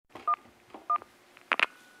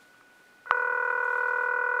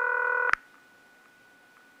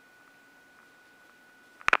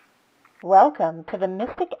Welcome to the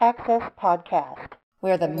Mystic Access Podcast,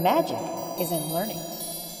 where the magic is in learning.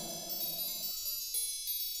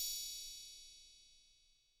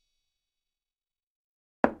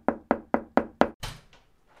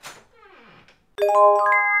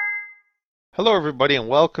 Hello, everybody, and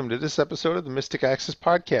welcome to this episode of the Mystic Access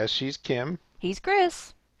Podcast. She's Kim. He's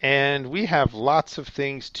Chris. And we have lots of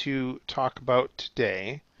things to talk about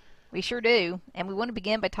today. We sure do. And we want to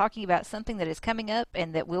begin by talking about something that is coming up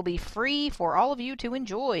and that will be free for all of you to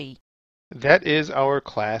enjoy. That is our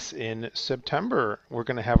class in September. We're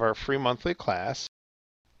going to have our free monthly class,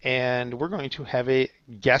 and we're going to have a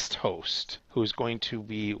guest host who's going to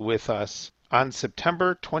be with us on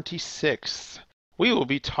September 26th. We will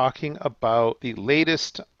be talking about the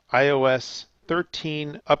latest iOS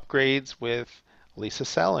 13 upgrades with Lisa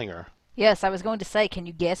Salinger. Yes, I was going to say, can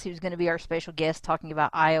you guess who's going to be our special guest talking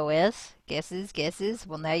about iOS? Guesses?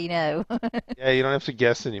 Well, now you know. Yeah, you don't have to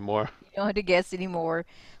guess anymore. You don't have to guess anymore.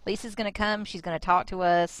 Lisa's going to come. She's going to talk to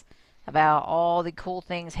us about all the cool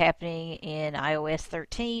things happening in iOS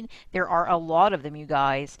 13. There are a lot of them, you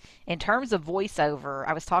guys. In terms of voiceover,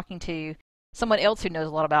 I was talking to someone else who knows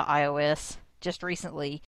a lot about iOS just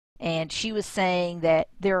recently, and she was saying that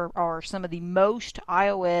there are some of the most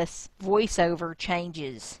iOS voiceover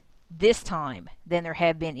changes this time than there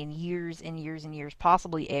have been in years and years and years,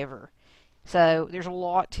 possibly ever. So there's a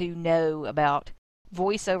lot to know about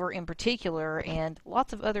voiceover in particular, and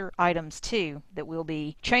lots of other items too that will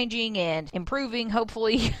be changing and improving,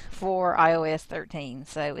 hopefully, for iOS 13.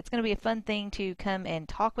 So it's going to be a fun thing to come and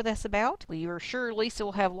talk with us about. We are sure Lisa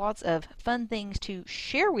will have lots of fun things to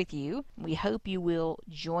share with you. We hope you will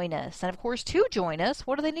join us. And of course, to join us,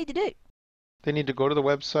 what do they need to do? They need to go to the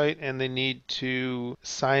website and they need to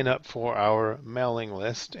sign up for our mailing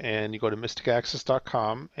list. And you go to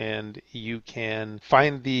mysticaccess.com and you can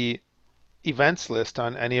find the events list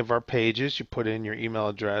on any of our pages. You put in your email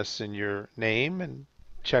address and your name and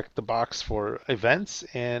check the box for events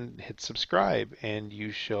and hit subscribe, and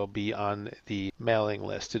you shall be on the mailing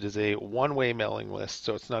list. It is a one-way mailing list,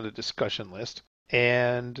 so it's not a discussion list.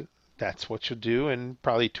 And that's what you'll do. And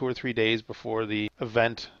probably 2 or 3 days before the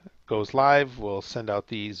event goes live, we'll send out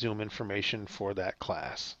the Zoom information for that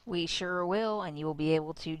class. We sure will, and you will be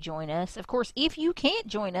able to join us. Of course, if you can't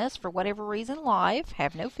join us for whatever reason live,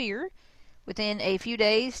 have no fear. Within a few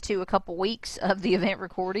days to a couple weeks of the event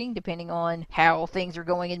recording, depending on how things are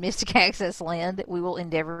going in Mystic Access land, we will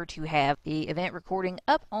endeavor to have the event recording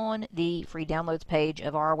up on the free downloads page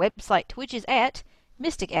of our website, which is at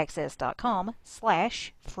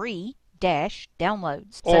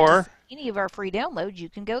mysticaccess.com/free-downloads. Or any of our free downloads, you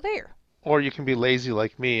can go there. Or you can be lazy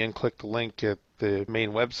like me and click the link at the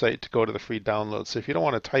main website to go to the free download. So if you don't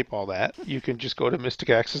want to type all that, you can just go to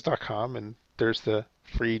mysticaccess.com and there's the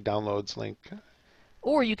free downloads link.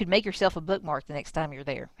 Or you could make yourself a bookmark the next time you're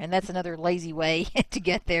there. And that's another lazy way to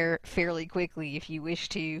get there fairly quickly if you wish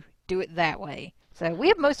to do it that way. So we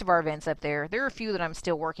have most of our events up there. There are a few that I'm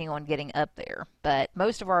still working on getting up there, but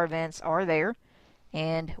most of our events are there,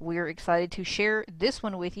 and we're excited to share this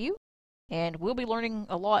one with you. And we'll be learning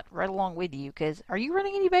a lot right along with you, because are you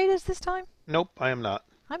running any betas this time? Nope, I am not.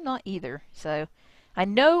 I'm not either. So I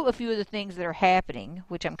know a few of the things that are happening,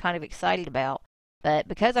 which I'm kind of excited about, but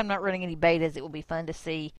because I'm not running any betas, it will be fun to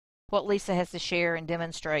see what Lisa has to share and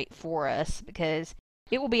demonstrate for us, because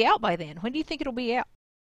it will be out by then. When do you think it'll be out?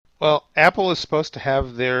 Well, Apple is supposed to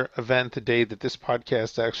have their event the day that this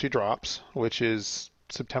podcast actually drops, which is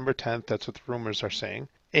September 10th. That's what the rumors are saying.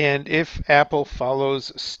 And if Apple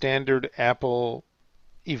follows standard Apple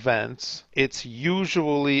events, it's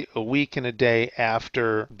usually a week and a day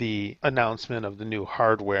after the announcement of the new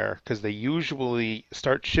hardware, because they usually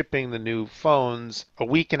start shipping the new phones a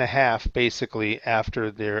week and a half basically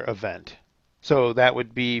after their event. So that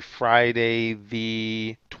would be Friday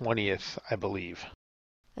the 20th, I believe.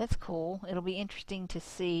 That's cool. It'll be interesting to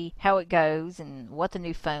see how it goes and what the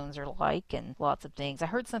new phones are like and lots of things. I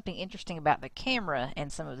heard something interesting about the camera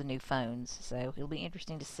and some of the new phones, so it'll be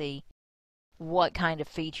interesting to see what kind of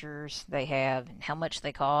features they have and how much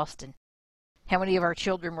they cost and how many of our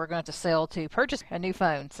children we're going to sell to purchase a new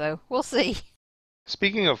phone. So we'll see.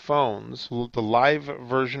 Speaking of phones, the live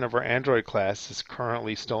version of our Android class is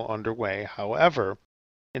currently still underway. However,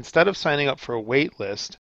 instead of signing up for a wait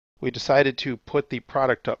list, we decided to put the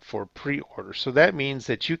product up for pre-order. So that means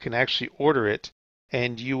that you can actually order it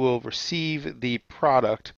and you will receive the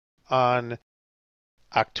product on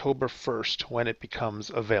October 1st when it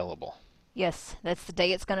becomes available. Yes, that's the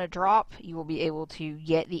day it's going to drop. You will be able to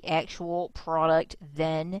get the actual product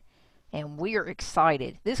then, and we are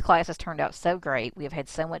excited. This class has turned out so great. We have had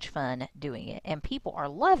so much fun doing it, and people are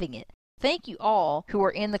loving it. thank you all who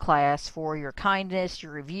are in the class for your kindness,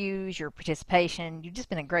 your reviews, your participation. You've just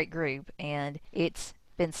been a great group, and it's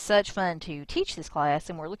been such fun to teach this class,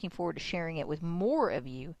 and we're looking forward to sharing it with more of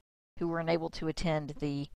you who were unable to attend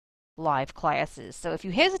the live classes. So if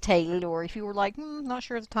you hesitated, or if you were like, not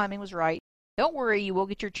sure if the timing was right, don't worry, you will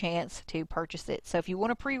get your chance to purchase it. So if you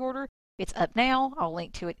want to pre-order, it's up now. I'll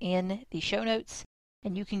link to it in the show notes,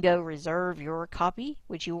 and you can go reserve your copy,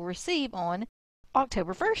 which you will receive on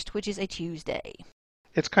October 1st, which is a Tuesday.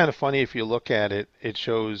 It's kind of funny if you look at it, it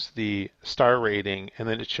shows the star rating, and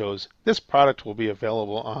then it shows this product will be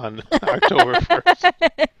available on October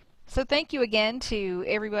 1st. So thank you again to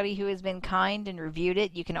everybody who has been kind and reviewed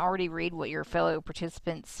it. You can already read what your fellow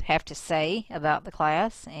participants have to say about the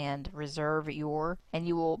class and reserve and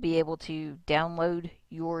you will be able to download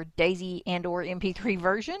your DAISY and/or MP3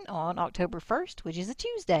 version on October 1st, which is a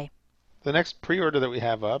Tuesday. The next pre-order that we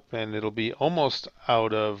have up, and it'll be almost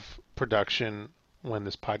out of production when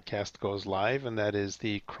this podcast goes live, and that is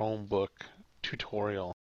the Chromebook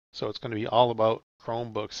tutorial. So it's going to be all about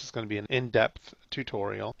Chromebooks. It's going to be an in-depth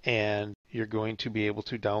tutorial, and you're going to be able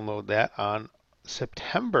to download that on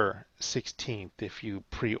September 16th if you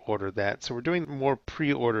pre-order that. So we're doing more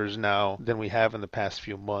pre-orders now than we have in the past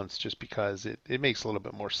few months, just because it makes a little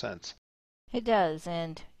bit more sense. It does,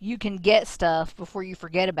 and you can get stuff before you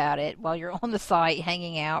forget about it while you're on the site,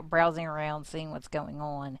 hanging out, browsing around, seeing what's going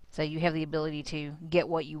on. So you have the ability to get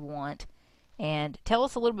what you want. And tell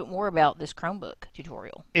us a little bit more about this Chromebook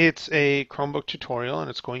tutorial. It's a Chromebook tutorial, and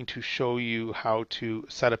it's going to show you how to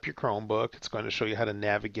set up your Chromebook. It's going to show you how to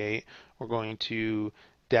navigate. We're going to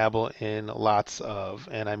dabble in lots of,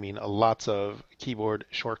 and I mean lots of, keyboard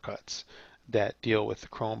shortcuts that deal with the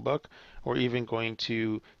Chromebook. We're even going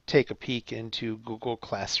to take a peek into Google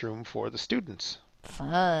Classroom for the students.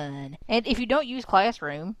 Fun. And if you don't use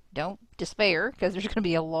Classroom, don't despair, because there's going to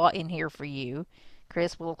be a lot in here for you.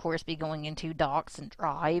 Chris will, of course, be going into Docs and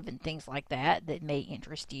Drive and things like that may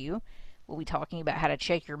interest you. We'll be talking about how to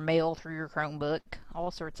check your mail through your Chromebook,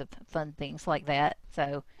 all sorts of fun things like that.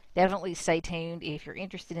 So definitely stay tuned if you're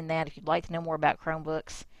interested in that. If you'd like to know more about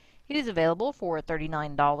Chromebooks, it is available for a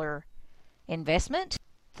 $39 investment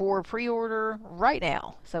for pre-order right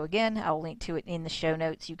now. So again, I'll link to it in the show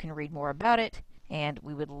notes. You can read more about it, and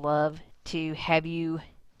we would love to have you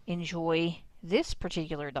enjoy this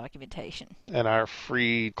particular documentation. And our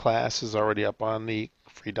free class is already up on the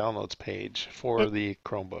free downloads page for the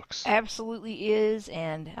Chromebooks. Absolutely is,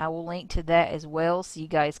 and I will link to that as well so you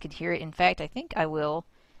guys can hear it. In fact, I think I will,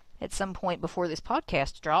 at some point before this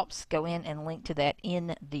podcast drops, go in and link to that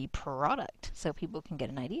in the product so people can get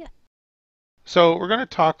an idea. So we're going to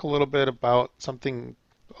talk a little bit about something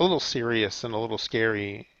a little serious and a little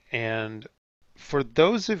scary. And for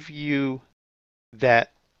those of you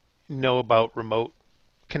that know about remote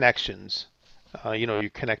connections, you're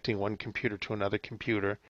connecting one computer to another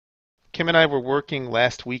computer. Kim and I were working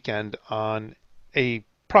last weekend on a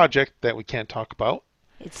project that we can't talk about.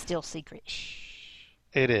 It's still secret. Shh.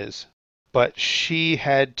 It is. But she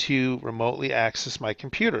had to remotely access my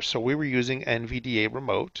computer. So we were using NVDA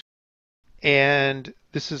Remote. And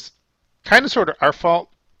this is kind of sort of our fault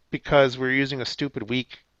because we're using a stupid,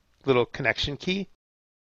 weak little connection key.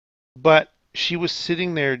 But she was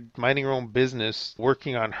sitting there minding her own business,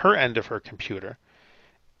 working on her end of her computer.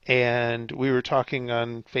 And we were talking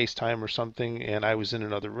on FaceTime or something, and I was in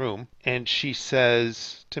another room. And she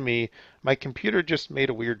says to me, my computer just made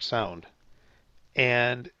a weird sound.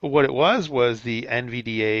 And what it was the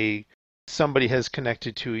NVDA, somebody has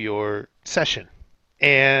connected to your session.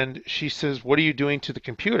 And she says, what are you doing to the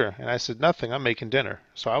computer? And I said, nothing, I'm making dinner.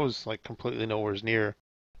 So I was like completely nowhere near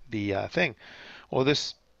the thing. Well,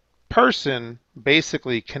 this person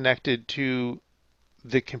basically connected to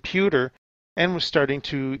the computer and was starting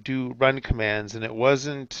to do run commands, and it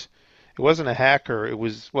wasn't a hacker. It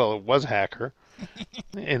was a hacker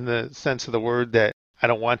in the sense of the word that I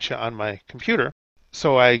don't want you on my computer.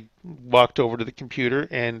 So I walked over to the computer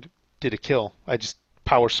and did a kill. I just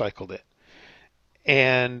power cycled it.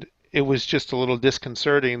 And it was just a little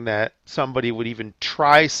disconcerting that somebody would even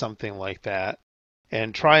try something like that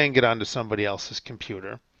and try and get onto somebody else's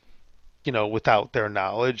computer, without their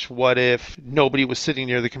knowledge. What if nobody was sitting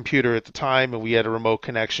near the computer at the time and we had a remote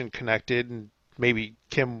connection connected, and maybe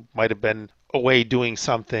Kim might have been away doing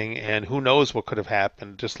something, and who knows what could have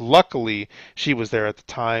happened. Just luckily she was there at the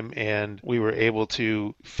time, and we were able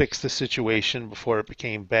to fix the situation before it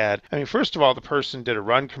became bad. I mean, first of all, the person did a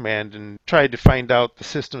run command and tried to find out the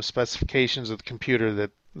system specifications of the computer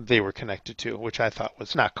that they were connected to, which I thought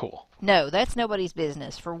was not cool. No, that's nobody's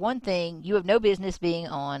business. For one thing, you have no business being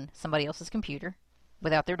on somebody else's computer.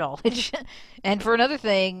 without their knowledge. And for another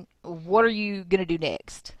thing, what are you going to do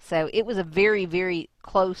next? So it was a very, very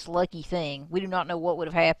close, lucky thing. We do not know what would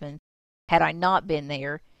have happened had I not been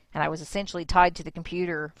there, and I was essentially tied to the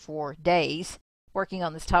computer for days working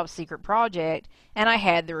on this top secret project, and I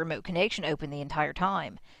had the remote connection open the entire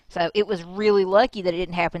time. So it was really lucky that it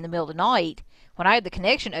didn't happen in the middle of the night when I had the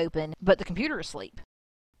connection open, but the computer asleep.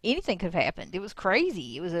 Anything could have happened. It was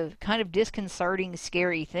crazy. It was a kind of disconcerting,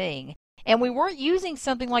 scary thing. And we weren't using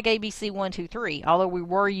something like ABC 123, although we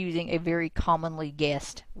were using a very commonly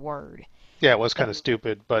guessed word. Yeah, it was kind of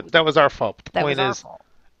stupid, but that was our fault. The That was point our is, fault.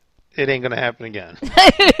 it ain't going to happen again.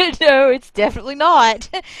 No, it's definitely not.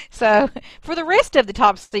 So, for the rest of the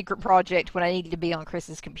top secret project, when I needed to be on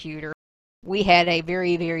Chris's computer, we had a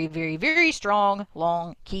very, very, very, very strong,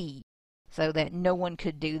 long key so that no one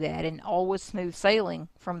could do that, and all was smooth sailing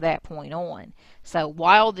from that point on. So,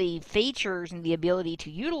 while the features and the ability to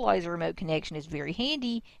utilize a remote connection is very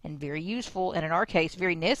handy and very useful, and in our case,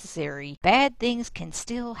 very necessary, bad things can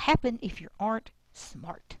still happen if you aren't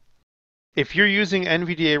smart. If you're using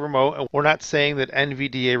NVDA Remote, and we're not saying that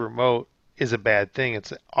NVDA Remote is a bad thing,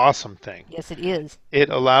 it's an awesome thing. Yes, it is. It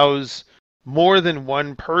allows more than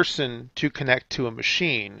one person to connect to a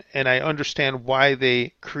machine, and I understand why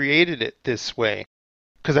they created it this way.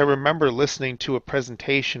 Because I remember listening to a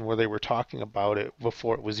presentation where they were talking about it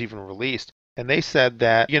before it was even released, and they said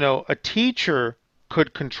that, a teacher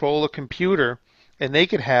could control a computer and they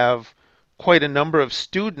could have quite a number of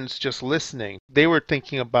students just listening. They were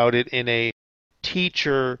thinking about it in a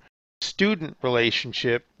teacher-student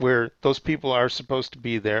relationship where those people are supposed to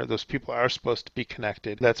be there, those people are supposed to be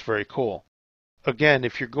connected. That's very cool. Again,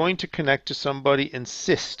 if you're going to connect to somebody,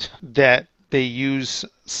 insist that they use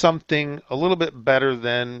something a little bit better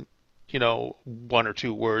than, one or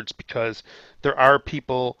two words, because there are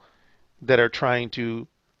people that are trying to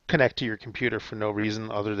connect to your computer for no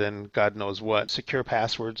reason other than God knows what. Secure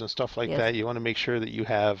passwords and stuff like Yes. that. You want to make sure that you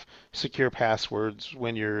have secure passwords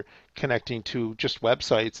when you're connecting to just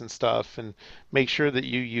websites and stuff, and make sure that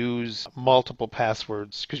you use multiple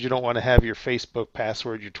passwords, because you don't want to have your Facebook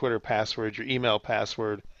password, your Twitter password, your email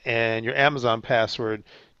password, and your Amazon password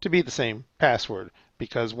to be the same password,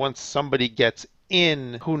 because once somebody gets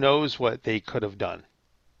in, who knows what they could have done.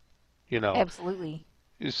 Absolutely.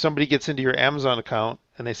 If somebody gets into your Amazon account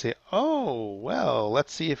and they say, oh, well,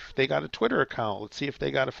 let's see if they got a Twitter account. Let's see if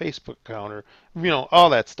they got a Facebook account, or,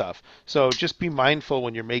 all that stuff. So just be mindful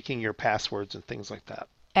when you're making your passwords and things like that.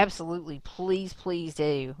 Absolutely. Please, please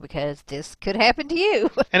do, because this could happen to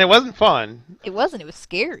you. And it wasn't fun. It wasn't. It was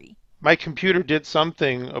scary. My computer did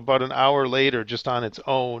something about an hour later just on its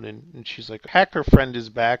own, and she's like, hacker friend is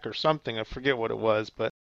back or something. I forget what it was,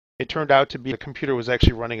 but it turned out to be the computer was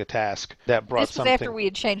actually running a task that brought This was something. after we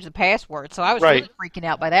had changed the password, so I was Right. really freaking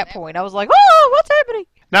out by that point. I was like, oh, what's happening?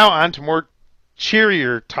 Now on to more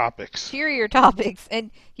cheerier topics. Cheerier topics. And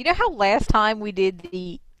you know how last time we did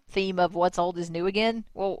the theme of what's old is new again?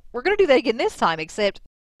 Well, we're going to do that again this time, except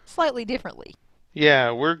slightly differently.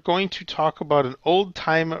 Yeah, we're going to talk about an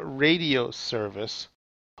old-time radio service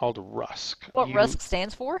called Rusk. What Rusk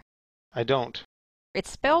stands for? I don't. It's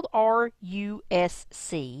spelled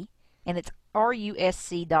R-U-S-C, and it's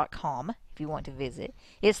rusc.com if you want to visit.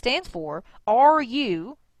 It stands for Are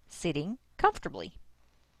You Sitting Comfortably?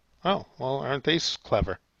 Oh, well, aren't they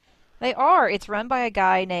clever? They are. It's run by a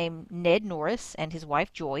guy named Ned Norris and his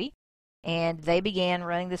wife Joy, and they began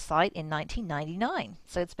running the site in 1999.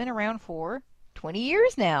 So it's been around for 20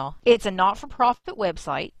 years now. It's a not-for-profit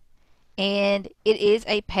website, and it is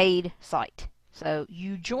a paid site. So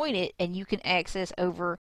you join it, and you can access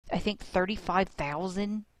over, I think,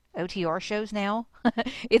 35,000 OTR shows now.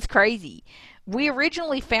 It's crazy. We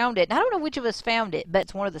originally found it, and I don't know which of us found it, but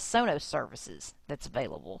it's one of the Sonos services that's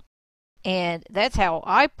available. And that's how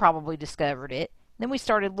I probably discovered it. Then we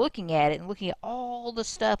started looking at it and looking at all the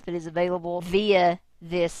stuff that is available via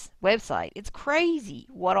this website. It's crazy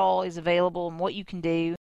what all is available and what you can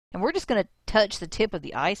do. And we're just going to touch the tip of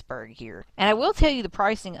the iceberg here. And I will tell you the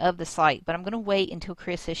pricing of the site, but I'm going to wait until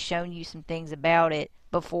Chris has shown you some things about it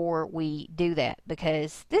before we do that,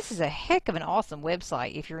 because this is a heck of an awesome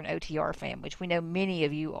website if you're an OTR fan, which we know many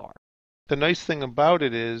of you are. The nice thing about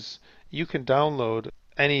it is you can download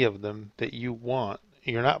any of them that you want.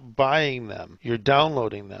 You're not buying them, you're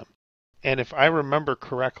downloading them. And if I remember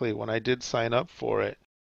correctly, when I did sign up for it,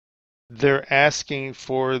 they're asking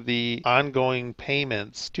for the ongoing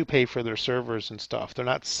payments to pay for their servers and stuff. They're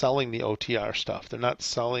not selling the OTR stuff. They're not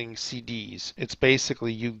selling CDs. It's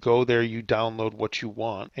basically you go there, you download what you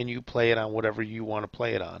want, and you play it on whatever you want to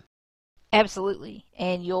play it on. Absolutely.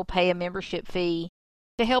 And you'll pay a membership fee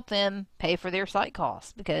to help them pay for their site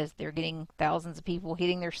costs, because they're getting thousands of people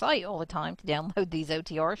hitting their site all the time to download these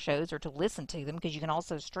OTR shows or to listen to them, because you can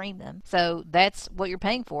also stream them. So that's what you're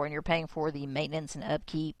paying for, and you're paying for the maintenance and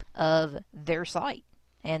upkeep of their site.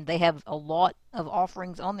 And they have a lot of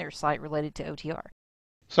offerings on their site related to OTR.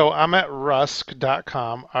 So I'm at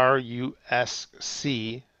rusk.com, RUSC.com,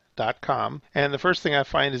 and the first thing I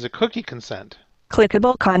find is a cookie consent.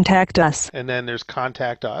 Clickable Contact Us. And then there's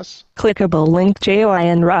Contact Us. Clickable Link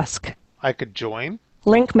JOIN Rusk. I could join.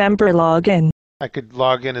 Link Member Login. I could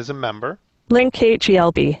log in as a member. Link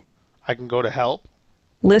HELP. I can go to Help.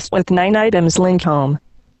 List with 9 items. Link Home.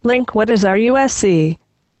 Link What is RUSC?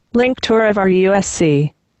 Link Tour of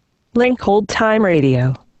RUSC. Link Old Time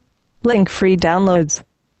Radio. Link Free Downloads.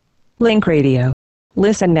 Link Radio.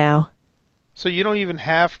 Listen now. So you don't even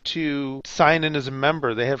have to sign in as a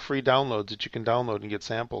member. They have free downloads that you can download and get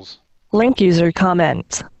samples. Link User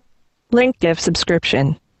Comments. Link Gift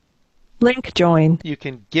Subscription. Link Join. You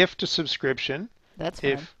can gift a subscription. That's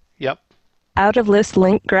fine. Yep. Out of list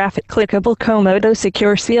link graphic clickable Komodo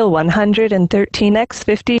Secure Seal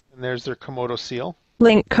 113x50. And there's their Komodo seal.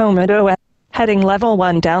 Link Komodo. Heading Level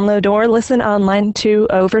 1 Download or listen online to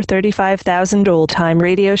over 35,000 old-time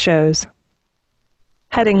radio shows.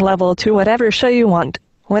 Heading Level 2 Whatever show you want,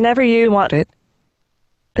 whenever you want it.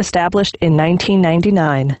 Established in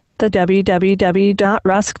 1999, the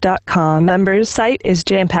www.rusk.com members site is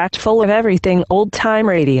jam-packed full of everything old-time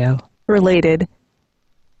radio related.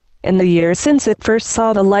 In the years since it first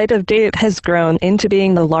saw the light of day, it has grown into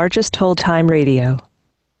being the largest old-time radio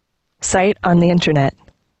site on the internet.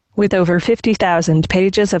 With over 50,000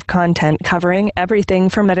 pages of content covering everything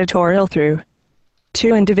from editorial through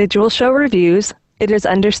to individual show reviews, it is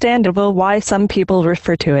understandable why some people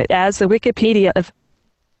refer to it as the Wikipedia of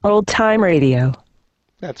old-time radio.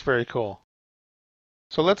 That's very cool.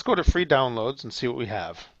 So let's go to free downloads and see what we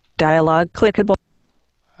have. Dialogue clickable.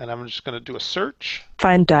 And I'm just going to do a search.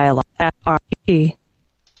 Find dialogue at RE.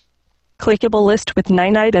 Clickable list with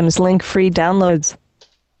 9 items. Link free downloads.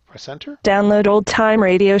 Press enter. Download old time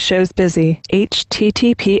radio shows. Busy.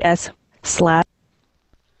 HTTPS/.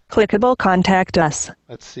 Clickable Contact Us.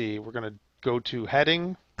 Let's see. We're going to go to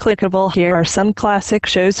heading. Clickable. Here are some classic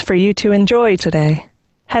shows for you to enjoy today.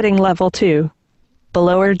 Heading Level 2.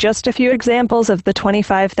 Below are just a few examples of the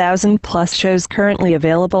 25,000 plus shows currently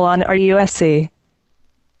available on RUSC.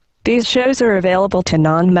 These shows are available to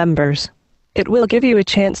non-members. It will give you a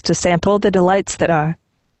chance to sample the delights that are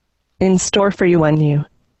in store for you when you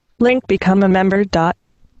link become a member.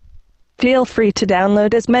 Feel free to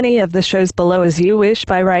download as many of the shows below as you wish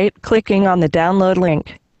by right-clicking on the download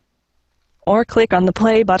link, or click on the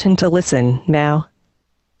play button to listen now.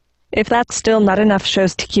 If that's still not enough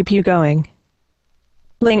shows to keep you going,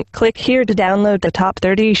 click here to download the top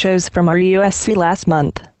 30 shows from RUSC last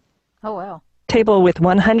month. Oh, wow. Table with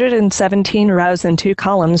 117 rows and 2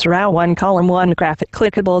 columns. Row 1, column 1, graphic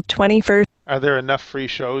clickable 21st. Are there enough free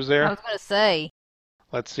shows there? I was going to say.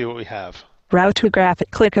 Let's see what we have. Row 2,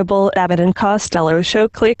 graphic clickable Abbott and Costello show.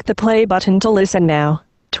 Click the play button to listen now.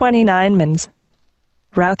 29 mins.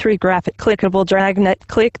 Row 3, graphic clickable Dragnet.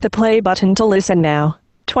 Click the play button to listen now.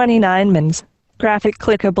 29 mins. Graphic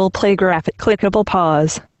clickable play, graphic clickable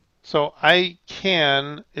pause. So I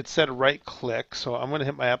can, it said right click, so I'm going to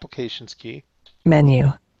hit my applications key.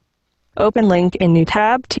 Menu. Open link in new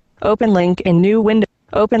tab. Open link in new window.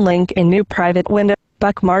 Open link in new private window.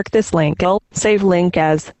 Bookmark this link. Save link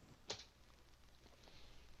as.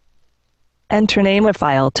 Enter name of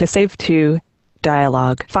file to save to.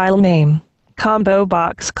 Dialog. File name. Combo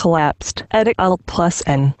box collapsed. Edit Alt plus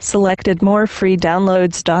N. Selected more free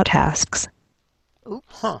downloads. Tasks. Oops.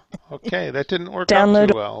 Huh. Okay, that didn't work Download. out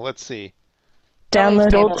too well. Let's see. Download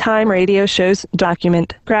table. old time radio shows.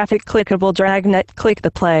 Document. Graphic clickable Dragnet. Click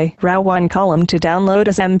the play. Row 1 column to download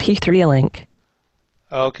as MP3 link.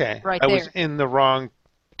 Okay. Right I was there. in the wrong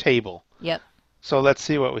table. Yep. So let's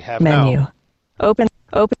see what we have Menu. now. Open.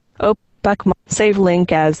 Bookmark. Save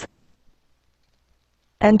link as.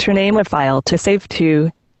 Enter name of file to save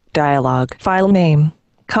to. Dialog. File name.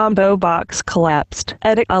 Combo box collapsed.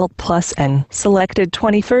 Edit Alt plus N. Selected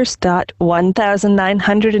 21st.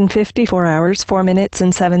 1954 hours 4 minutes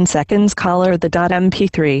and 7 seconds. Caller the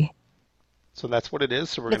 .mp3. So that's what it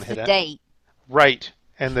is. So we're going It's to hit the it. date. Right.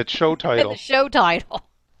 And the show And title. the show title.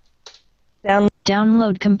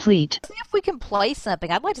 Download complete. See if we can play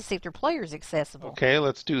something. I'd like to see if their player is accessible. Okay,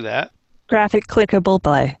 let's do that. Graphic clickable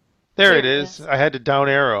play. There There it it is. is. I had to down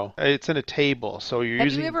arrow. It's in a table. So you're Have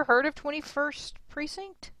using. you ever heard of 21st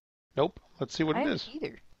Precinct? Nope. Let's see what I it haven't is.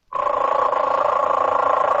 either.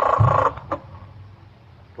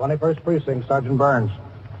 21st Precinct, Sergeant Burns.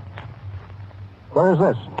 Where is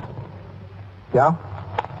this? Yeah?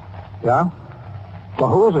 Yeah? Well,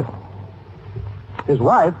 who is it? His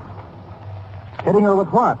wife? Hitting her with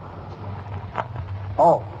what?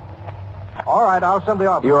 Oh. All right, I'll send the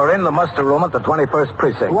officer. You are in the muster room at the 21st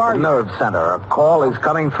Precinct, Who are the you? nerve center. A call is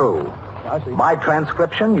coming through. I see. By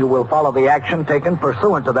transcription, you will follow the action taken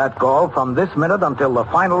pursuant to that call from this minute until the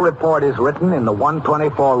final report is written in the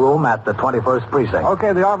 124 room at the 21st Precinct.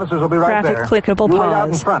 Okay, the officers will be right Graphic there. clickable You wait out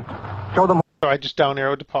in pause. front. Show them. So I just down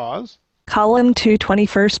arrowed to pause. Column 2,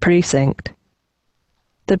 21st Precinct.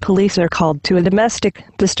 The police are called to a domestic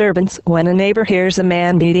disturbance when a neighbor hears a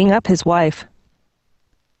man beating up his wife.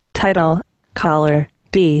 Title, Caller,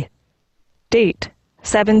 B. Date,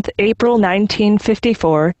 7th April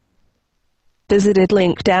 1954. Visited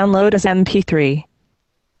link download as MP3.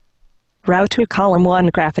 Route to column 1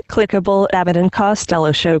 graphic clickable Abbott and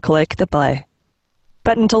Costello show. Click the play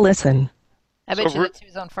button to listen. I bet So you re- that's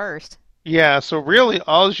who's on first. Yeah, so really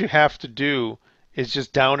all you have to do is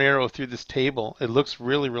just down arrow through this table. It looks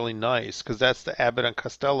really, really nice because that's the Abbott and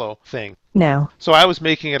Costello thing. Now, So I was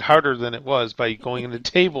making it harder than it was by going into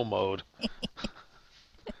table mode.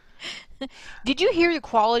 Did you hear the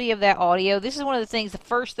quality of that audio? This is one of the things, the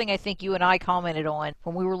first thing I think you and I commented on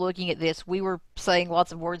when we were looking at this. We were saying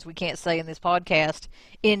lots of words we can't say in this podcast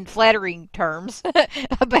in flattering terms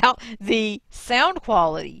about the sound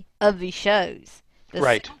quality of these shows. The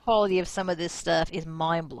Right. sound quality of some of this stuff is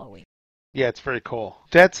mind-blowing. Yeah, it's very cool.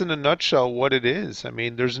 That's in a nutshell what it is. I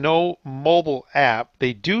mean, there's no mobile app.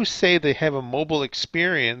 They do say they have a mobile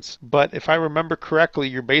experience, but if I remember correctly,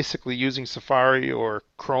 you're basically using Safari or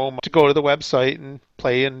Chrome to go to the website and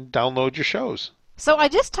play and download your shows. So I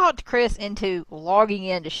just talked Chris into logging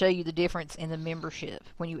in to show you the difference in the membership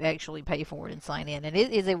when you actually pay for it and sign in, and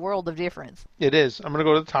it is a world of difference. It is. I'm going to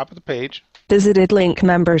go to the top of the page. visited link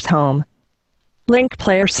members home. Link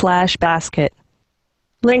player/basket.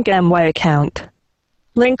 Link MY account.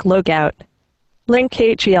 Link logout. Link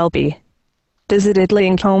HELB. Visited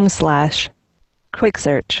link home/. Quick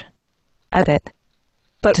search. Edit.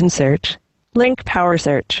 Button search. Link power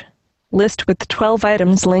search. List with 12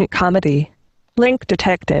 items. Link comedy. Link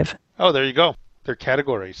detective. Oh, there you go. They're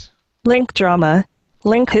categories. Link drama.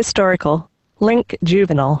 Link historical. Link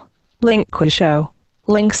juvenile. Link quiz show.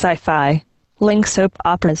 Link sci-fi. Link soap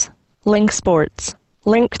operas. Link sports.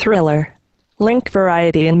 Link thriller. Link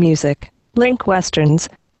variety and music. Link westerns.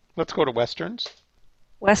 Let's go to Westerns.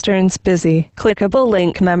 Westerns busy. Clickable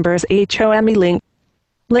link members HOME link.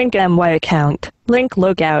 Link MY account. Link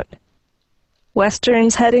logout.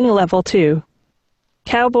 Westerns heading level 2.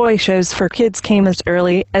 Cowboy shows for kids came as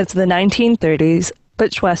early as the 1930s,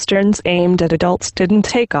 but westerns aimed at adults didn't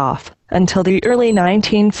take off until the early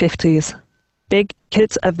 1950s. Big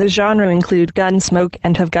hits of the genre include Gunsmoke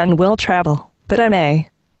and Have Gun Will Travel, but I'm a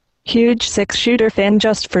huge six-shooter fan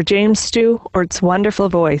just for James Stewart's wonderful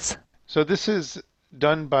voice. So this is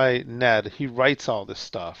done by Ned. He writes all this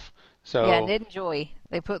stuff. So Yeah, Ned and Joy,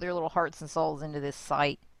 they put their little hearts and souls into this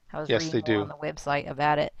site. I was Yes, reading they more do. on the website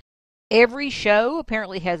about it. Every show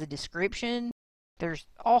apparently has a description. There's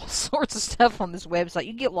all sorts of stuff on this website.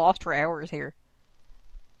 You can get lost for hours here.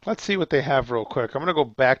 let's see what they have real quick. I'm going to go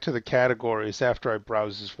back to the categories after I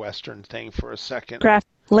browse this Western thing for a second. Graph.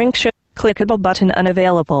 Link show. Clickable button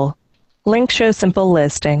unavailable. Link show simple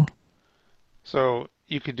listing. So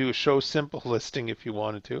you could do a show simple listing if you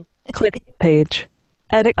wanted to. Click page.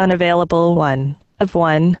 Edit unavailable 1 of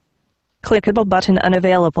 1. Clickable button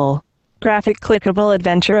unavailable. Graphic clickable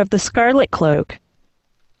Adventure of the Scarlet Cloak.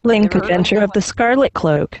 Link Never heard of Adventure that of the one. Scarlet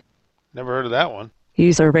Cloak. Never heard of that one.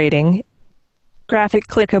 User rating. Graphic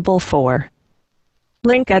clickable 4.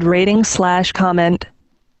 Link add rating/comment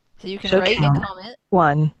So you can Show rate count. and comment.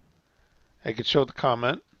 1. I could show the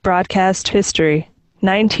comment. Broadcast history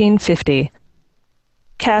 1950.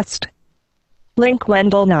 Cast. Link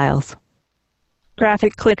Wendell Niles.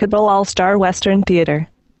 Graphic clickable All-Star Western Theater.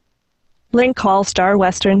 Link All-Star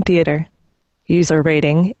Western Theater. User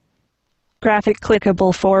rating. Graphic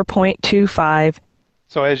clickable 4.25.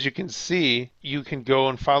 So as you can see, you can go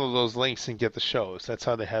and follow those links and get the shows. That's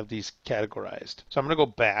how they have these categorized. So I'm going to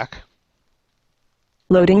go back.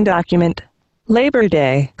 Loading document. Labor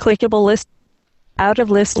Day. Clickable list. Out of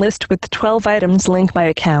list with 12 items. Link my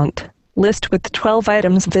account. List with 12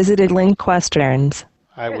 items. Visited link Westerns.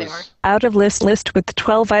 I There they was. Out of list with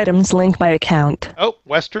 12 items. Link my account. Oh,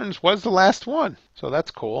 Westerns was the last one. So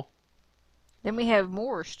that's cool. Then we have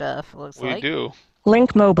more stuff, it looks We like. do.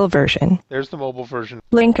 Link mobile version. There's the mobile version.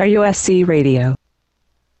 Link RUSC radio.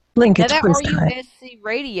 Link Now it's that quiz time. RUSC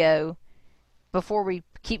radio, before we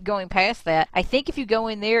keep going past that. I think if you go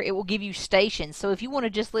in there, it will give you stations. So if you want to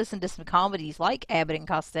just listen to some comedies like Abbott and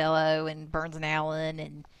Costello and Burns and Allen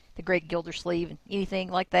and The Great Gildersleeve and anything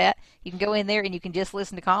like that, you can go in there and you can just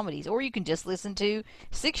listen to comedies. Or you can just listen to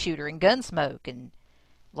Six Shooter and Gunsmoke and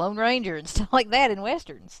Lone Ranger and stuff like that in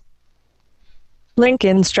Westerns. Link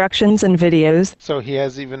instructions and videos. So he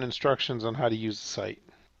has even instructions on how to use the site.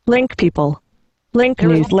 Link people. Link There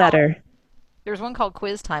was one newsletter. There's one called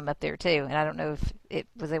Quiz Time up there too, and I don't know if it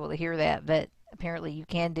was able to hear that, but apparently you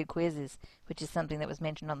can do quizzes, which is something that was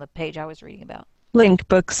mentioned on the page I was reading about. Link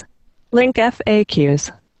books. Link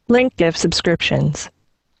FAQs. Link gift subscriptions.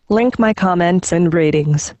 Link my comments and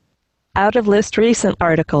ratings. Out of list recent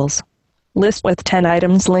articles. List with 10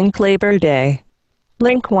 items. Link Labor Day.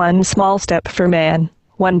 Link one small step for man,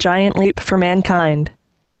 one giant leap for mankind.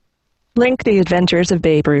 Link the adventures of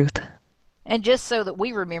Babe Ruth. And just so that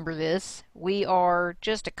we remember this, we are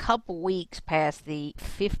just a couple weeks past the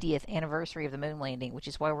 50th anniversary of the moon landing, which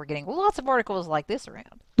is why we're getting lots of articles like this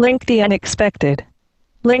around. Link the unexpected.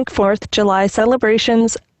 Link 4th July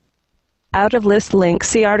celebrations. Out of list. Link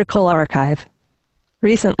see article archive.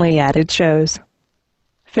 Recently added shows.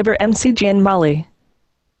 Fibber MCG and Molly.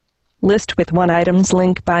 List with 1 items.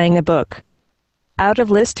 Link buying a book. Out of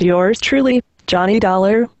list. Yours truly, Johnny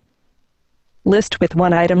Dollar. List with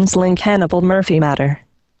 1 items. Link Hannibal Murphy Matter.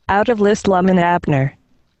 Out of list. Lum and Abner.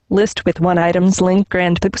 List with 1 items. Link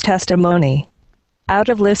Grandpa's testimony. Out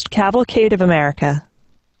of list. Cavalcade of America.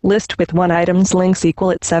 List with 1 items. Links equal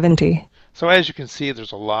at 70. So as you can see,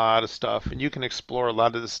 there's a lot of stuff, and you can explore a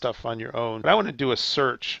lot of this stuff on your own. But I want to do a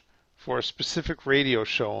search for a specific radio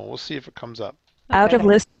show, and we'll see if it comes up. Out of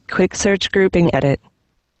list. Quick search grouping edit.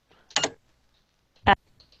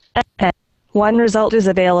 1 result is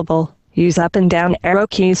available. Use up and down arrow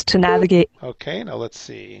keys to navigate. Okay, now let's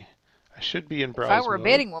see. I should be in If browse I were a mode.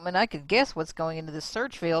 betting woman, I could guess what's going into this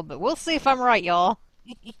search field, but we'll see if I'm right, y'all.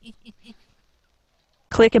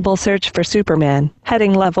 Clickable search for Superman.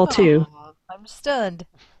 Heading level 2. Aw, I'm stunned.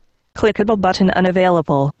 Clickable button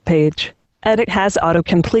unavailable. Page. Edit has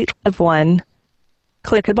autocomplete of 1.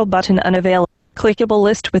 Clickable button unavailable. Clickable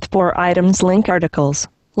list with 4 items. Link articles.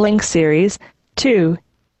 Link series. 2.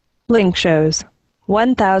 Link shows.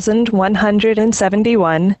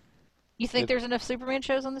 1,171. You think there's enough Superman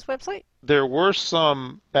shows on this website? There were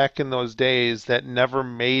some back in those days that never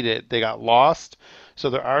made it. They got lost. So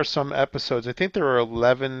there are some episodes. I think there are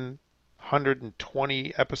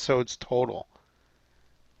 1,120 episodes total.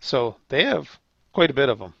 So they have quite a bit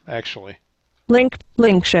of them, actually. Link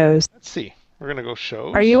shows. Let's see. We're going to go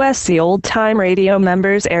shows. Are USC old time radio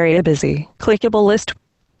members area busy? Clickable list.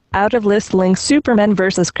 Out of list. Link Superman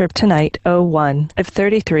vs. Kryptonite 01 of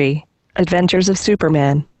 33. Adventures of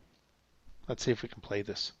Superman. Let's see if we can play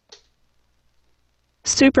this.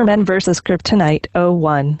 Superman vs. Kryptonite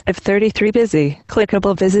 01 of 33 busy.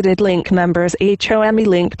 Clickable visited link members HOME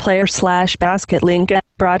link player / basket link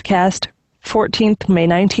broadcast 14th May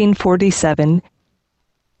 1947.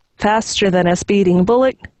 Faster than a speeding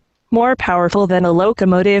bullet. More powerful than a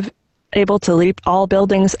locomotive. Able to leap all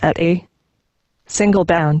buildings at a single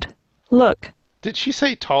bound. Look. Did she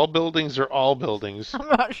say tall buildings or all buildings? I'm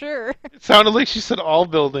not sure. It sounded like she said all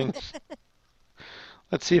buildings.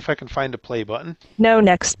 Let's see if I can find a play button. No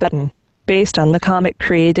next button. Based on the comic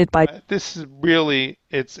created by... This is really,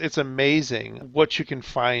 it's amazing what you can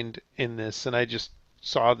find in this. And I just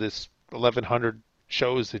saw this 1,100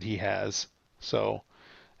 shows that he has. So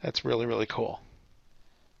that's really, really cool.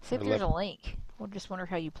 See if there's a link. We'll just wonder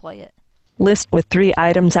how you play it. List with 3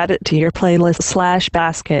 items added to your playlist /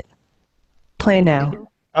 basket. Play now.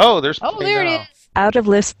 Oh, there's Oh, play there now. it is. Out of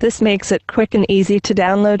list. This makes it quick and easy to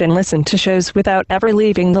download and listen to shows without ever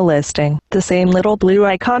leaving the listing. The same little blue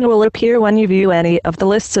icon will appear when you view any of the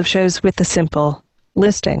lists of shows with the simple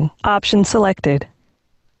listing option selected.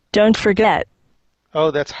 Don't forget.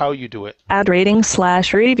 Oh, that's how you do it. Add rating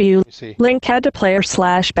 / review. Let me see. Link add to player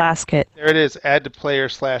 / basket. There it is. Add to player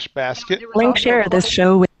 / basket. There was Link also share a this play.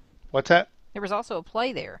 show with. What's that? There was also a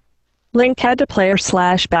play there. Link add to player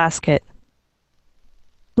 / basket.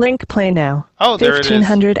 Link play now. Oh, there it is.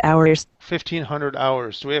 1,500 hours. 1,500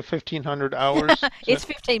 hours. Do we have 1,500 hours? It's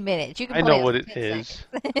 15 minutes. You can I play know what in it 10 is.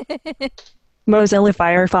 seconds. Mozilla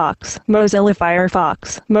Firefox. Mozilla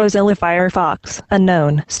Firefox. Mozilla Firefox.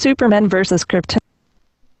 Unknown. Superman vs. Krypton.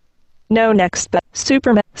 No next but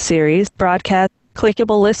Superman series broadcast.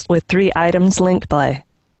 Clickable list with 3 items. Link play.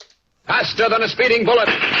 Faster than a speeding bullet.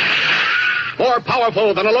 More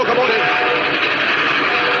powerful than a locomotive.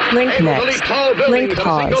 Link Able to leap next. tall buildings Link at a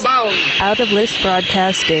single pause. bound. Out of list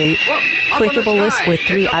broadcast date. Look, up in the Clickable list sky. with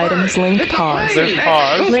 3 It's a items. bird. Link It's a pause. plane. There's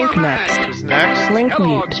pause. Link Superman. next. Who's next? Link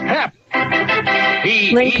Kellogg's mute. Pep.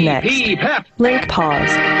 Link next. Pep. Link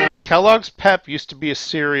pause. Kellogg's Pep used to be a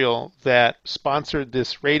cereal that sponsored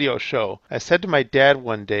this radio show. I said to my dad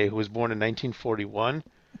one day, who was born in 1941,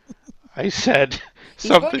 I said He's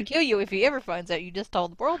going something. to kill you if he ever finds out you just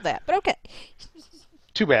told the world that. But okay.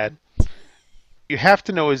 Too bad. You have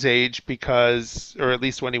to know his age because, or at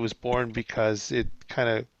least when he was born, because it kind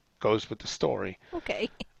of goes with the story. Okay.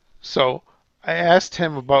 So I asked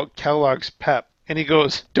him about Kellogg's Pep, and he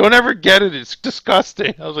goes, "Don't ever get it. It's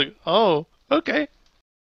disgusting." I was like, "Oh, okay."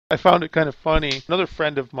 I found it kind of funny. Another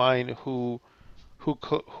friend of mine who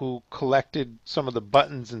collected some of the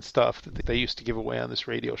buttons and stuff that they used to give away on this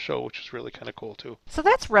radio show, which was really kind of cool too. So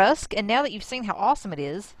that's Rusk, and now that you've seen how awesome it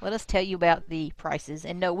is, let us tell you about the prices.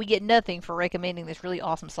 And no, we get nothing for recommending this really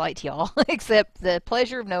awesome site to y'all, except the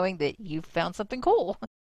pleasure of knowing that you've found something cool.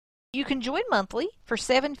 You can join monthly for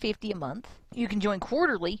 $7.50 a month. You can join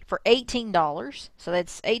quarterly for $18, so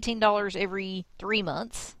that's $18 every 3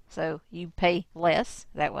 months, so you pay less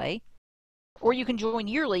that way. Or you can join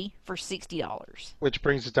yearly for $60. Which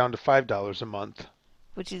brings it down to $5 a month.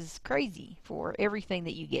 Which is crazy for everything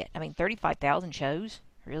that you get. I mean, 35,000 shows?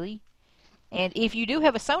 Really? And if you do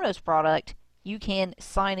have a Sonos product, you can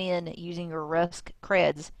sign in using your Rusk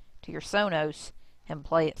creds to your Sonos and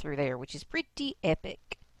play it through there, which is pretty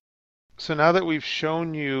epic. So now that we've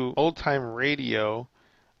shown you old-time radio,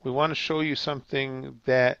 we want to show you something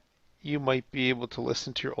that you might be able to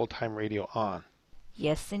listen to your old-time radio on.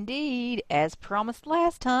 Yes, indeed. As promised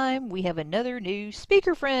last time, we have another new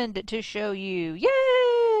speaker friend to show you.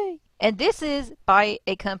 Yay! And this is by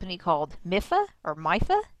a company called MIFA or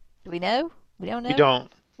MIFA. Do we know? We don't know? We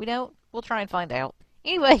don't. We don't? We'll try and find out.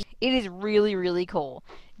 Anyway, it is really, really cool.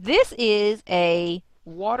 This is a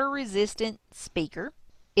water-resistant speaker.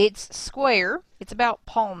 It's square. It's about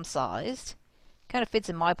palm-sized. Kind of fits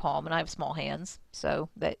in my palm, and I have small hands, so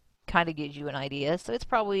that kind of gives you an idea. So it's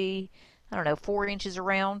probably, I don't know, 4 inches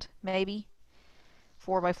around, maybe.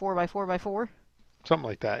 4 by 4 by 4 by 4. Something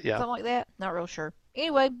like that, yeah. Something like that. Not real sure.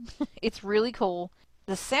 Anyway, it's really cool.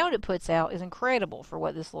 The sound it puts out is incredible for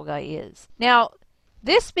what this little guy is. Now,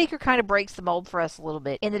 this speaker kind of breaks the mold for us a little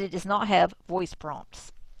bit in that it does not have voice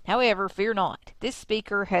prompts. However, fear not. This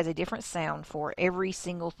speaker has a different sound for every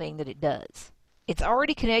single thing that it does. It's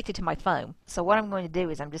already connected to my phone, so what I'm going to do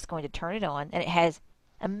is I'm just going to turn it on, and it has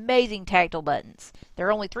amazing tactile buttons. There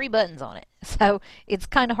are only 3 buttons on it, so it's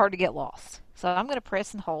kind of hard to get lost. So I'm going to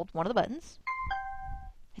press and hold one of the buttons.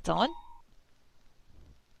 It's on.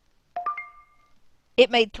 It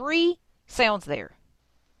made 3 sounds there.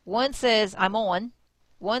 One says I'm on,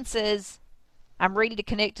 one says I'm ready to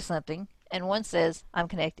connect to something, and one says I'm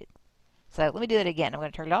connected. So let me do that again. I'm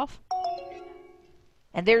going to turn it off.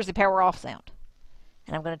 And there's the power off sound.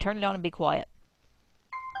 And I'm going to turn it on and be quiet.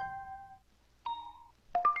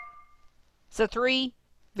 So 3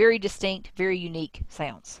 very distinct, very unique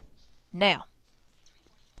sounds. Now,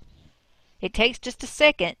 it takes just a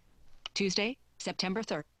second, Tuesday, September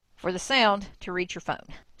 3rd. for the sound to reach your phone.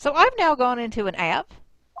 So I've now gone into an app,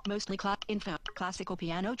 Mostly info, classical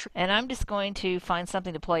piano, and I'm just going to find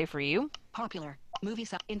something to play for you. popular, movie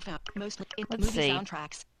info, mostly Let's movie see.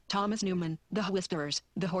 soundtracks. Thomas Newman, The Whisperers,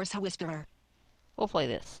 The Horse Whisperer. We'll play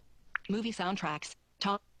this. Movie soundtracks.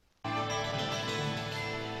 Tom.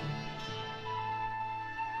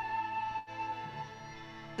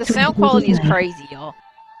 The sound quality is crazy, y'all.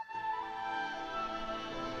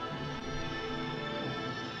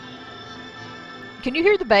 Can you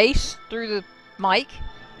hear the bass through the mic?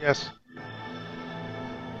 Yes.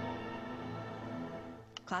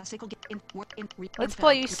 Classical Let's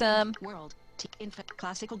play you some world.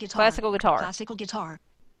 Classical guitar. classical guitar. Classical guitar.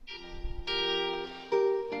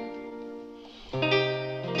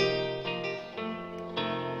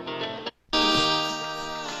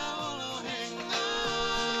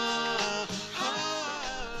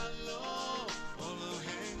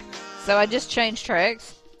 So I just changed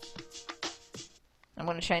tracks. I'm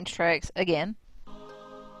going to change tracks again.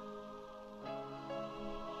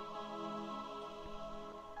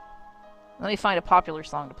 Let me find a popular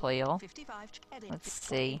song to play, y'all. 55. Let's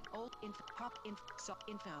see. Old pop soft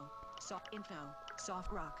info,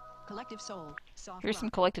 soft rock, collective soul, soft Here's rock, some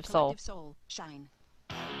Collective Soul. collective soul, shine.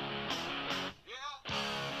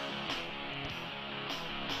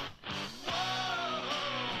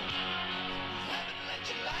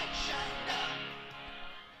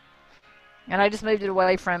 And I just moved it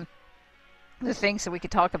away from the thing so we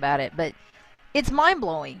could talk about it. But it's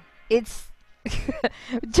mind-blowing. It's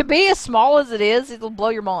to be as small as it is, it'll blow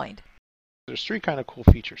your mind. There's 3 kind of cool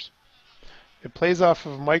features. It plays off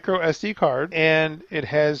of a micro SD card, and it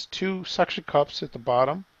has 2 suction cups at the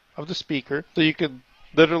bottom of the speaker, so you could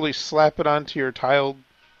literally slap it onto your tiled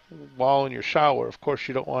wall in your shower. Of course,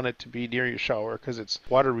 you don't want it to be near your shower because it's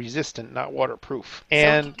water resistant, not waterproof. So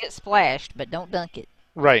it can get splashed, but don't dunk it.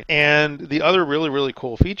 Right. And the other really, really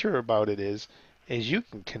cool feature about it is you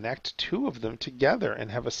can connect two of them together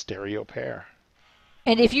and have a stereo pair.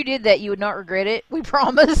 And if you did that, you would not regret it. We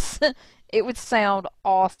promise. It would sound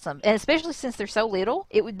awesome. And especially since they're so little,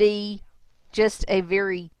 it would be just a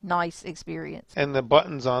very nice experience. And the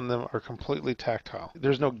buttons on them are completely tactile.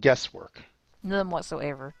 There's no guesswork. None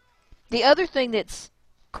whatsoever. The other thing that's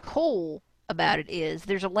cool about it is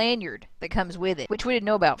there's a lanyard that comes with it, which we didn't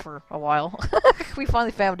know about for a while. We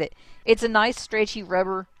finally found it. It's a nice stretchy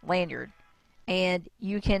rubber lanyard, and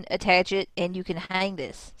you can attach it and you can hang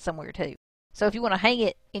this somewhere too. So if you want to hang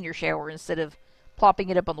it in your shower instead of plopping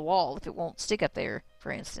it up on the wall, if it won't stick up there,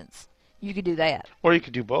 for instance, you could do that. Or you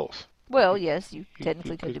could do both. Well, yes, you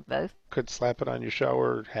technically could do both. Could slap it on your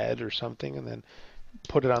shower head or something and then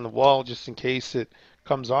put it on the wall just in case it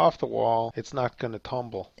comes off the wall. It's not going to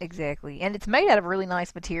tumble. Exactly. And it's made out of really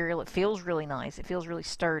nice material. It feels really nice. It feels really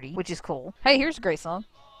sturdy, which is cool. Hey, here's a great song.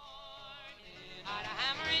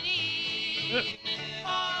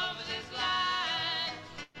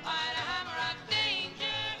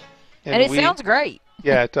 And it sounds great.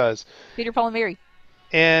 Yeah, it does. Peter, Paul, and Mary.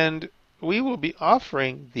 And we will be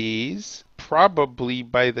offering these probably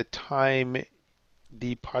by the time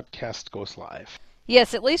the podcast goes live.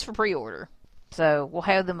 Yes, at least for pre-order. So we'll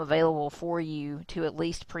have them available for you to at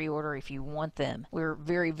least pre-order if you want them. We're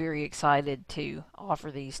very, very excited to offer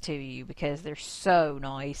these to you because they're so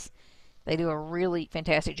nice. They do a really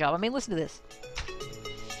fantastic job. I mean, listen to this.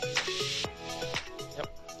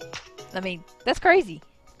 Yep. I mean, that's crazy.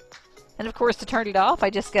 And of course, to turn it off,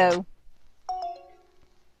 I just go,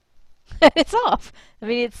 it's off. I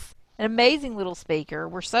mean, it's an amazing little speaker.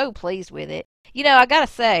 We're so pleased with it. You know, I gotta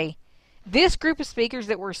say, this group of speakers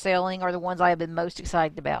that we're selling are the ones I have been most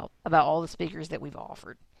excited about all the speakers that we've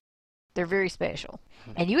offered. They're very special.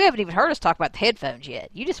 And you haven't even heard us talk about the headphones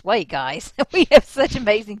yet. You just wait, guys. We have such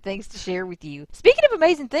amazing things to share with you. Speaking of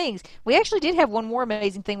amazing things, we actually did have one more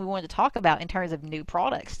amazing thing we wanted to talk about in terms of new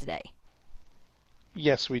products today.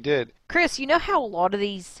 Yes, we did. Chris, you know how a lot of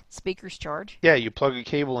these speakers charge? Yeah, you plug a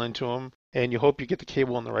cable into them, and you hope you get the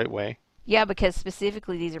cable in the right way. Yeah, because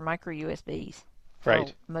specifically these are micro USBs.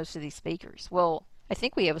 Right. Most of these speakers. Well, I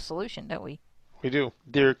think we have a solution, don't we? We do.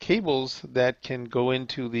 There are cables that can go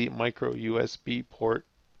into the micro USB port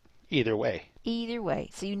either way. Either way.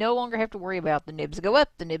 So you no longer have to worry about the nibs go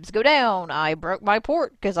up, the nibs go down. I broke my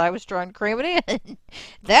port because I was trying to cram it in.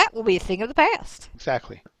 That will be a thing of the past.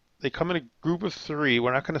 Exactly. They come in a group of 3.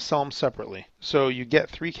 We're not going to sell them separately. So you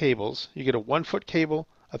get 3 cables. You get a 1-foot cable,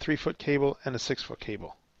 a 3-foot cable, and a 6-foot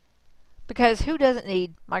cable. Because who doesn't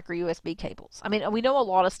need micro USB cables? I mean, we know a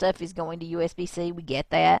lot of stuff is going to USB-C. We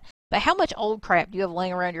get that. But how much old crap do you have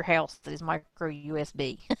laying around your house that is micro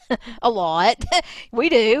USB? A lot. We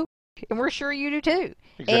do. And we're sure you do too.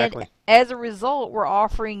 Exactly. And as a result, we're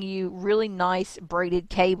offering you really nice braided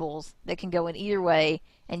cables that can go in either way.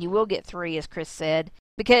 And you will get 3, as Chris said.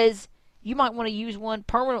 Because you might want to use one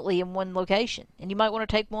permanently in one location. And you might want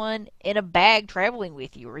to take one in a bag traveling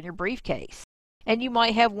with you or in your briefcase. And you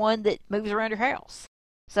might have one that moves around your house.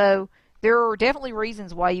 So there are definitely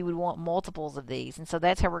reasons why you would want multiples of these. And so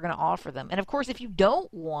that's how we're going to offer them. And of course, if you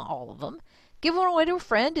don't want all of them, give one away to a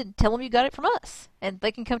friend and tell them you got it from us. And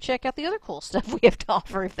they can come check out the other cool stuff we have to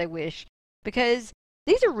offer if they wish. Because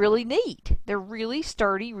these are really neat. They're really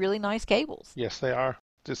sturdy, really nice cables. Yes, they are.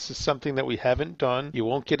 This is something that we haven't done. You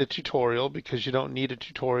won't get a tutorial because you don't need a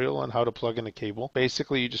tutorial on how to plug in a cable.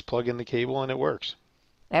 Basically, you just plug in the cable and it works.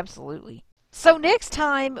 Absolutely. So next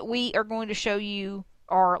time we are going to show you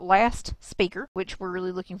our last speaker, which we're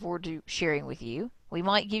really looking forward to sharing with you. We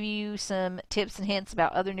might give you some tips and hints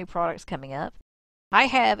about other new products coming up. I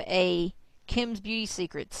have a Kim's Beauty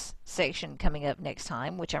Secrets section coming up next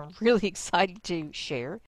time, which I'm really excited to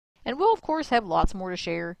share. And we'll, of course, have lots more to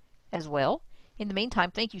share as well. In the meantime,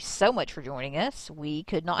 thank you so much for joining us. We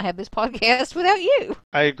could not have this podcast without you.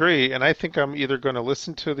 I agree, and I think I'm either going to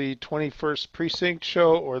listen to the 21st Precinct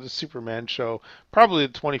show or the Superman show. Probably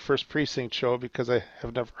the 21st Precinct show because I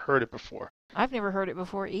have never heard it before. I've never heard it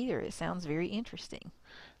before either. It sounds very interesting.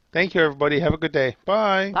 Thank you, everybody. Have a good day.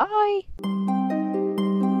 Bye. Bye.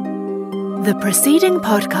 The preceding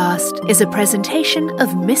podcast is a presentation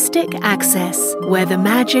of Mystic Access, where the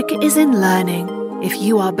magic is in learning. If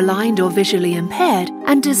you are blind or visually impaired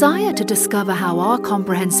and desire to discover how our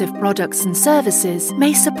comprehensive products and services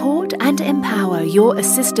may support and empower your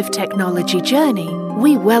assistive technology journey,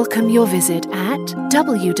 we welcome your visit at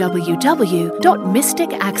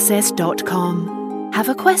www.mysticaccess.com. have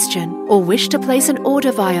a question or wish to place an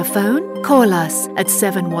order via phone, call us at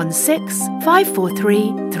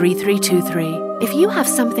 716-543-3323. If you have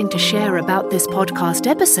something to share about this podcast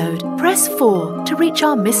episode, press 4 to reach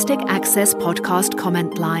our Mystic Access podcast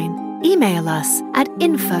comment line. Email us at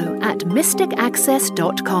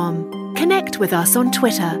info@mysticaccess.com. Connect with us on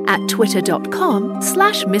Twitter at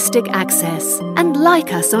twitter.com/mysticaccess and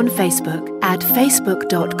like us on Facebook at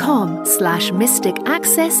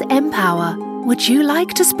facebook.com/mysticaccessempower. Would you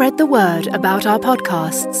like to spread the word about our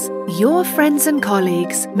podcasts? Your friends and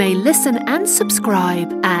colleagues may listen and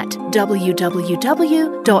subscribe at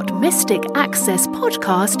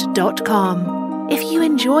www.mysticaccesspodcast.com. If you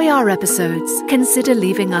enjoy our episodes, consider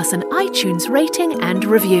leaving us an iTunes rating and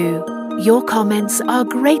review. Your comments are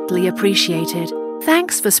greatly appreciated.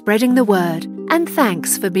 Thanks for spreading the word, and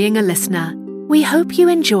thanks for being a listener. We hope you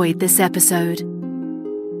enjoyed this episode.